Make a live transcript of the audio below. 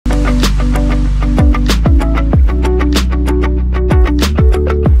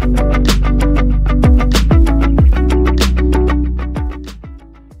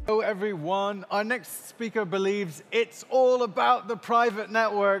our next speaker believes it's all about the private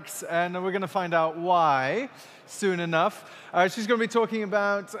networks, and we're going to find out why soon enough. She's going to be talking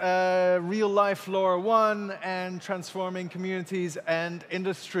about real-life LoRaWAN and transforming communities and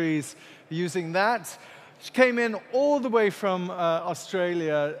industries using that. She came in all the way from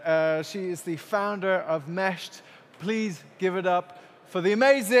Australia. She is the founder of Meshed. Please give it up for the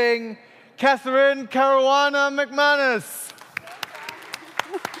amazing Caruana-McManus.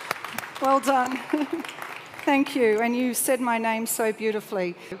 Well done. Thank you. And you said my name so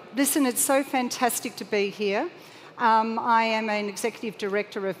beautifully. Listen, it's so fantastic to be here. I am an executive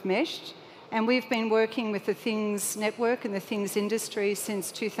director of Meshed, and we've been working with the Things Network and the Things industry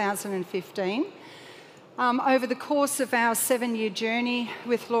since 2015. Over the course of our 7-year journey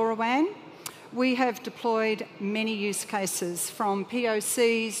with LoRaWAN, we have deployed many use cases, from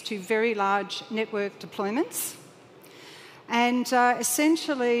POCs to very large network deployments. And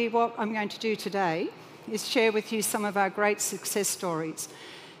essentially what I'm going to do today is share with you some of our great success stories.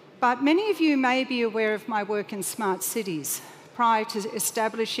 But many of you may be aware of my work in smart cities. Prior to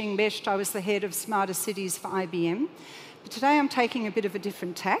establishing Meshed, I was the head of smarter cities for IBM. But today I'm taking a bit of a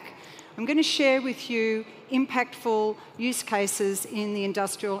different tack. I'm going to share with you impactful use cases in the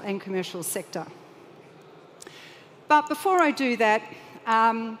industrial and commercial sector. But before I do that,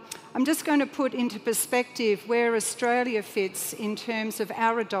 I'm just going to put into perspective where Australia fits in terms of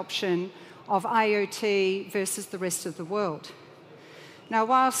our adoption of IoT versus the rest of the world. Now,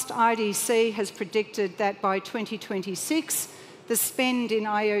 whilst IDC has predicted that by 2026, the spend in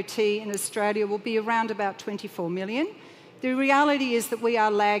IoT in Australia will be around about 24 million, the reality is that we are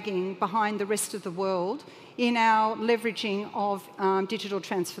lagging behind the rest of the world in our leveraging of digital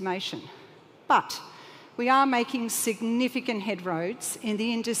transformation. But we are making significant headroads in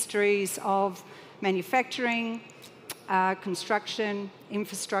the industries of manufacturing, construction,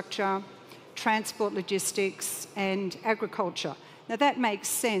 infrastructure, transport logistics, and agriculture. Now that makes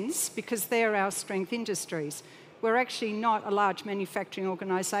sense because they're our strength industries. We're actually not a large manufacturing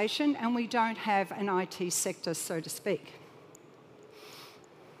organisation, and we don't have an IT sector, so to speak.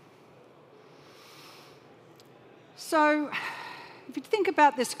 So if you think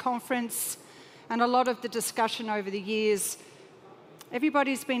about this conference and a lot of the discussion over the years,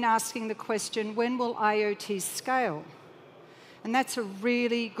 everybody's been asking the question, when will IoT scale? And that's a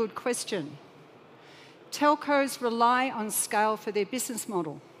really good question. Telcos rely on scale for their business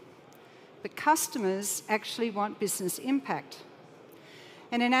model, but customers actually want business impact.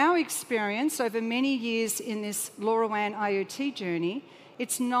 And in our experience, over many years in this LoRaWAN IoT journey,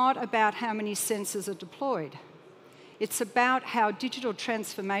 it's not about how many sensors are deployed. It's about how digital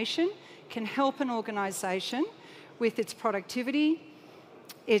transformation can help an organisation with its productivity,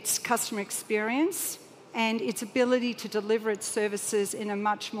 its customer experience, and its ability to deliver its services in a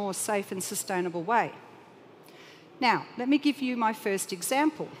much more safe and sustainable way. Now, let me give you my first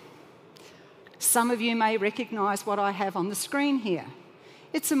example. Some of you may recognise what I have on the screen here.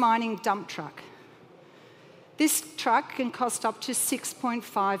 It's a mining dump truck. This truck can cost up to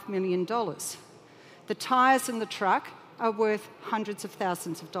 $6.5 million. The tyres in the truck are worth hundreds of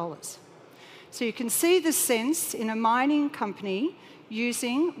thousands of dollars. So you can see the sense in a mining company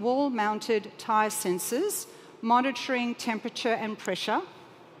using wall-mounted tyre sensors, monitoring temperature and pressure,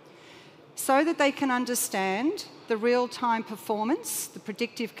 so that they can understand the real-time performance, the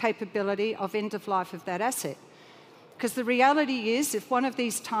predictive capability of end of life of that asset. Because the reality is, if one of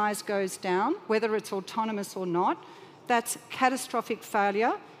these tyres goes down, whether it's autonomous or not, that's catastrophic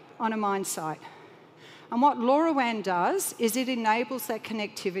failure on a mine site. And what LoRaWAN does is it enables that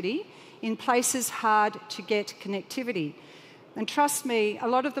connectivity in places hard to get connectivity. And trust me, a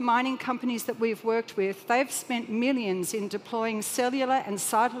lot of the mining companies that we've worked with, they've spent millions in deploying cellular and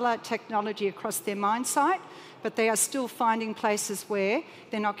satellite technology across their mine site, but they are still finding places where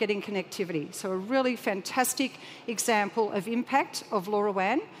they're not getting connectivity. So a really fantastic example of impact of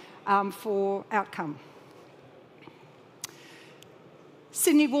LoRaWAN for outcome.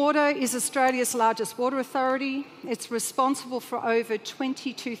 Sydney Water is Australia's largest water authority. It's responsible for over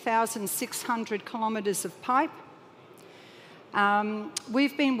 22,600 kilometres of pipe.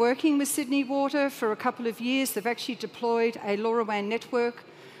 We've been working with Sydney Water for a couple of years. They've actually deployed a LoRaWAN network,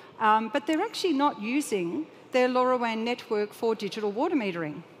 but they're actually not using their LoRaWAN network for digital water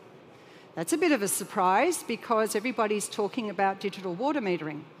metering. That's a bit of a surprise because everybody's talking about digital water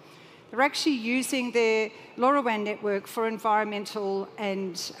metering. They're actually using their LoRaWAN network for environmental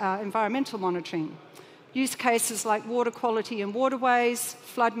monitoring. Use cases like water quality in waterways,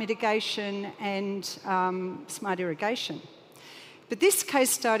 flood mitigation, and smart irrigation. But this case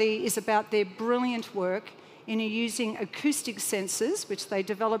study is about their brilliant work in using acoustic sensors, which they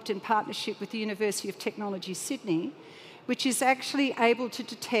developed in partnership with the University of Technology, Sydney, which is actually able to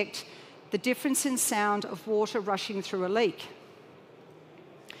detect the difference in sound of water rushing through a leak.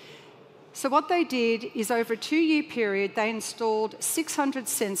 So what they did is, over a 2-year period, they installed 600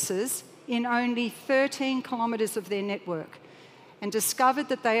 sensors in only 13 kilometres of their network, and discovered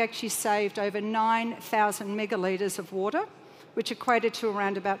that they actually saved over 9,000 megalitres of water, which equated to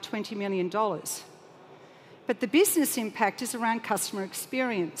around about $20 million. But the business impact is around customer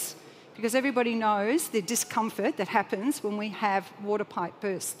experience, because everybody knows the discomfort that happens when we have water pipe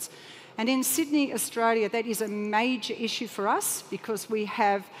bursts. And in Sydney, Australia, that is a major issue for us because we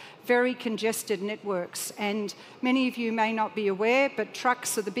have very congested networks. And many of you may not be aware, but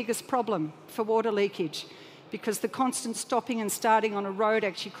trucks are the biggest problem for water leakage, because the constant stopping and starting on a road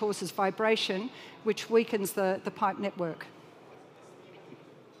actually causes vibration, which weakens the pipe network.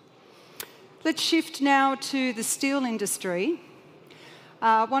 Let's shift now to the steel industry.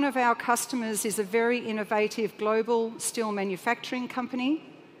 One of our customers is a very innovative global steel manufacturing company.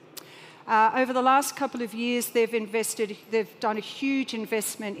 Over the last couple of years, they've done a huge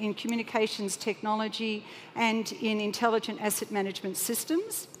investment in communications technology and in intelligent asset management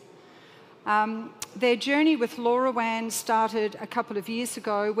systems. Their journey with LoRaWAN started a couple of years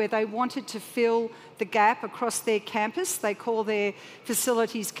ago, where they wanted to fill the gap across their campus. They call their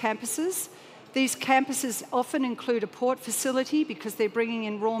facilities campuses. These campuses often include a port facility because they're bringing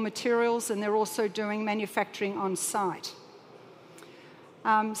in raw materials, and they're also doing manufacturing on site.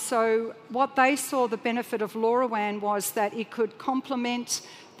 So what they saw the benefit of LoRaWAN was that it could complement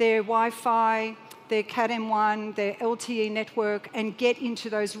their Wi-Fi, their Cat-M1, their LTE network, and get into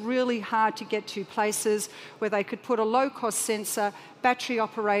those really hard to get to places where they could put a low-cost sensor, battery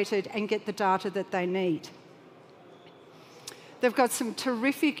operated, and get the data that they need. They've got some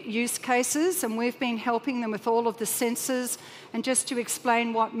terrific use cases, and we've been helping them with all of the sensors. And just to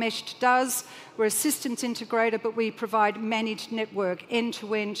explain what Meshed does, we're a systems integrator, but we provide managed network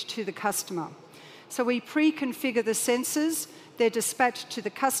end-to-end to the customer. So we pre-configure the sensors, they're dispatched to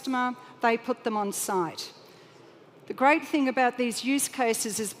the customer, they put them on site. The great thing about these use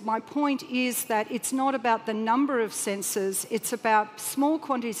cases is, my point is that it's not about the number of sensors, it's about small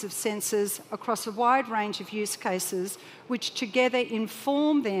quantities of sensors across a wide range of use cases, which together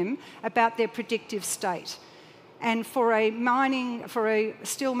inform them about their predictive state. And for a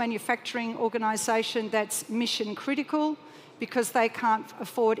steel manufacturing organisation, that's mission critical, because they can't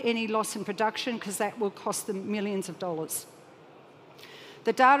afford any loss in production, because that will cost them millions of dollars.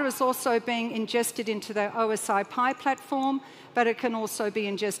 The data is also being ingested into the OSI Pi platform, but it can also be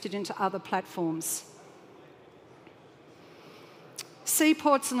ingested into other platforms.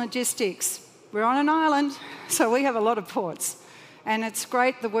 Seaports and logistics. We're on an island, so we have a lot of ports. And it's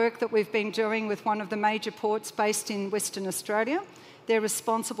great, the work that we've been doing with one of the major ports based in Western Australia. They're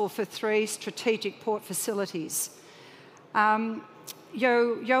responsible for 3 strategic port facilities.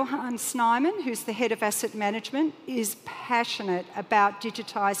 Johan Snyman, who's the head of asset management, is passionate about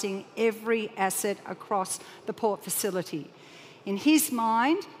digitising every asset across the port facility. In his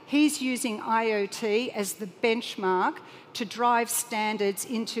mind, he's using IoT as the benchmark to drive standards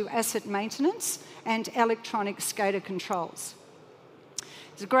into asset maintenance and electronic SCADA controls.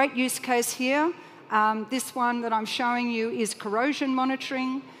 There's a great use case here. This one that I'm showing you is corrosion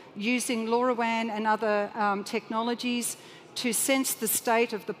monitoring, using LoRaWAN and other technologies to sense the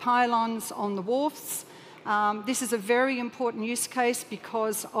state of the pylons on the wharfs. This is a very important use case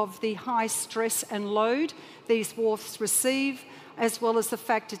because of the high stress and load these wharfs receive, as well as the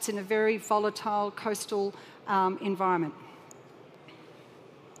fact it's in a very volatile coastal environment.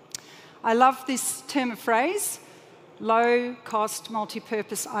 I love this term of phrase, low-cost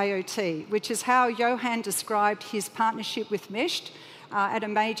multipurpose IoT, which is how Johan described his partnership with Meshed at a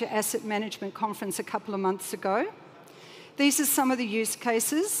major asset management conference a couple of months ago. These are some of the use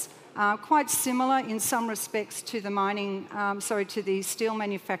cases, quite similar in some respects to the steel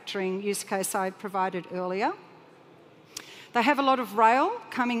manufacturing use case I provided earlier. They have a lot of rail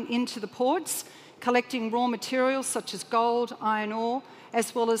coming into the ports, collecting raw materials such as gold, iron ore,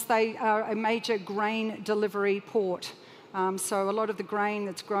 as well as they are a major grain delivery port. So a lot of the grain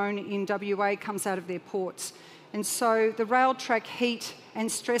that's grown in WA comes out of their ports. And so the rail track heat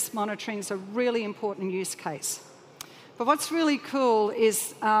and stress monitoring is a really important use case. But what's really cool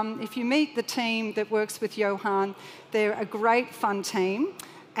is if you meet the team that works with Johan, they're a great fun team,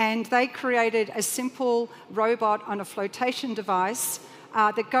 and they created a simple robot on a flotation device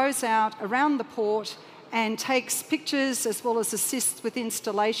that goes out around the port and takes pictures as well as assists with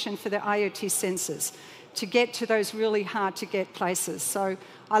installation for their IoT sensors. to get to those really hard to get places. So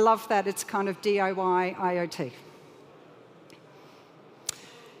I love that it's kind of DIY IoT.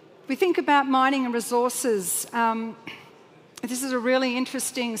 We think about mining and resources. This is a really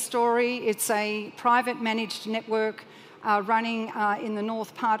interesting story. It's a private managed network running in the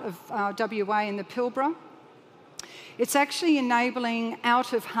north part of WA in the Pilbara. It's actually enabling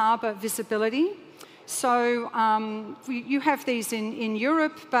out-of-harbour visibility. So you have these in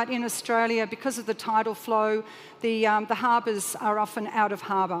Europe, but in Australia, because of the tidal flow, the harbours are often out of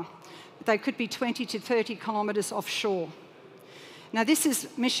harbour. They could be 20 to 30 kilometres offshore. Now, this is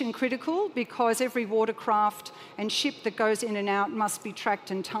mission critical because every watercraft and ship that goes in and out must be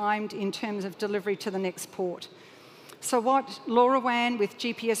tracked and timed in terms of delivery to the next port. So what LoRaWAN with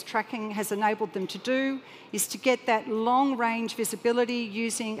GPS tracking has enabled them to do is to get that long-range visibility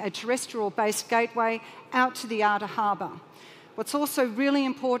using a terrestrial-based gateway out to the outer harbour. What's also really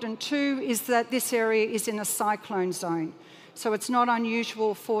important too is that this area is in a cyclone zone. So it's not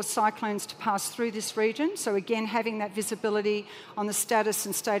unusual for cyclones to pass through this region. So again, having that visibility on the status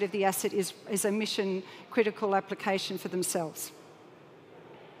and state of the asset is a mission-critical application for themselves.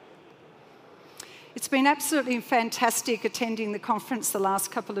 It's been absolutely fantastic attending the conference the last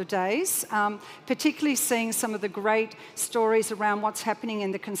couple of days, particularly seeing some of the great stories around what's happening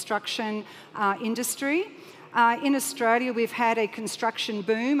in the construction industry. In Australia, we've had a construction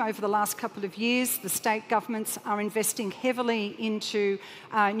boom over the last couple of years. The state governments are investing heavily into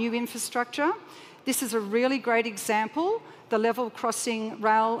new infrastructure. This is a really great example, the Level Crossing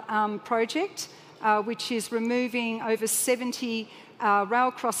Rail project, which is removing over 70 rail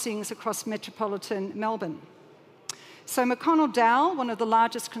crossings across metropolitan Melbourne. So McConnell Dowell, one of the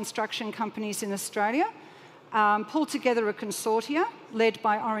largest construction companies in Australia, pulled together a consortia led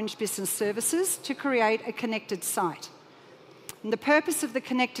by Orange Business Services to create a connected site. And the purpose of the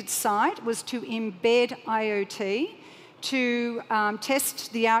connected site was to embed IoT to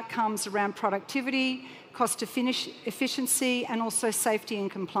test the outcomes around productivity, cost efficiency, and also safety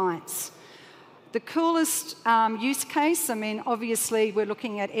and compliance. The coolest use case, I mean, obviously we're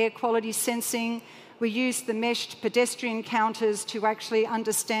looking at air quality sensing. We used the meshed pedestrian counters to actually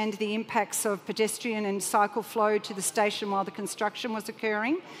understand the impacts of pedestrian and cycle flow to the station while the construction was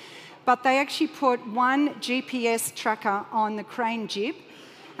occurring. But they actually put one GPS tracker on the crane jib,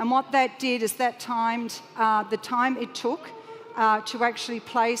 and what that did is that timed the time it took to actually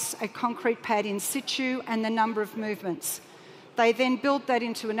place a concrete pad in situ and the number of movements. They then built that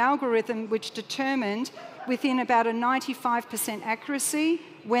into an algorithm which determined within about a 95% accuracy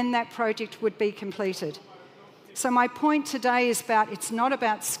when that project would be completed. So my point today is it's not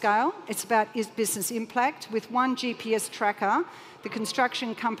about scale, it's about business impact. With one GPS tracker, the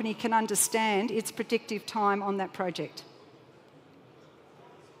construction company can understand its predictive time on that project.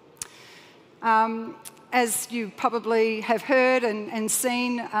 As you probably have heard and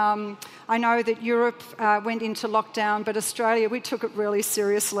seen, I know that Europe went into lockdown, but Australia, we took it really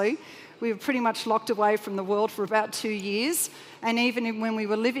seriously. We were pretty much locked away from the world for about 2 years, and even when we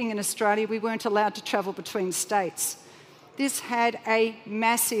were living in Australia, we weren't allowed to travel between states. This had a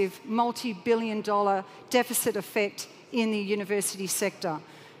massive multi-billion-dollar deficit effect in the university sector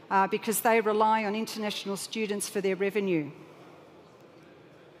because they rely on international students for their revenue.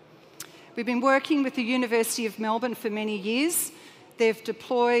 We've been working with the University of Melbourne for many years. They've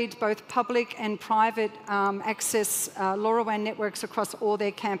deployed both public and private access LoRaWAN networks across all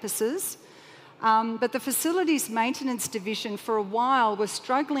their campuses. But the facilities maintenance division for a while was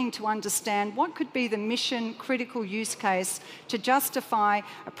struggling to understand what could be the mission critical use case to justify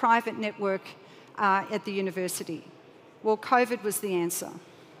a private network at the university. Well, COVID was the answer.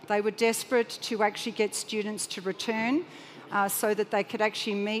 They were desperate to actually get students to return so that they could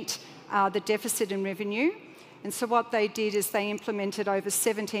actually meet the deficit in revenue. And so what they did is they implemented over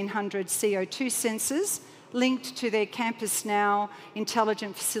 1,700 CO2 sensors linked to their Campus Now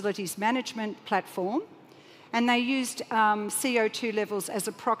intelligent facilities management platform. And they used CO2 levels as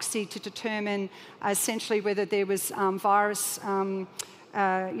a proxy to determine essentially whether there was virus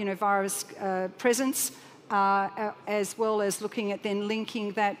presence, as well as looking at then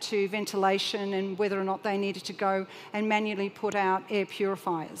linking that to ventilation and whether or not they needed to go and manually put out air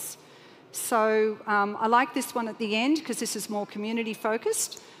purifiers. So I like this one at the end because this is more community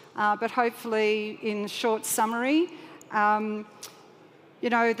focused, but hopefully in short summary, the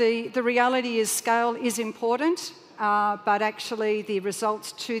reality is scale is important, but actually the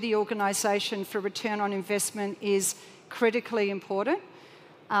results to the organisation for return on investment is critically important.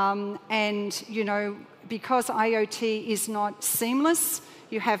 And because IoT is not seamless,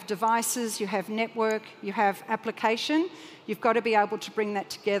 you have devices, you have network, you have application. You've got to be able to bring that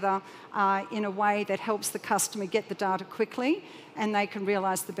together in a way that helps the customer get the data quickly and they can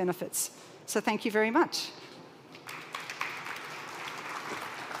realize the benefits. So thank you very much.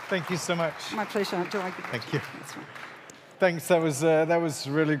 Thank you so much. My pleasure. Do I get Thank you. That's right. Thanks. That was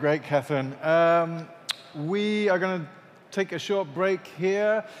really great, Catherine. We are going to take a short break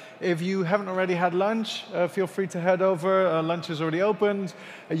here. If you haven't already had lunch, feel free to head over. Lunch is already opened.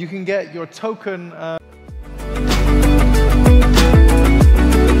 You can get your token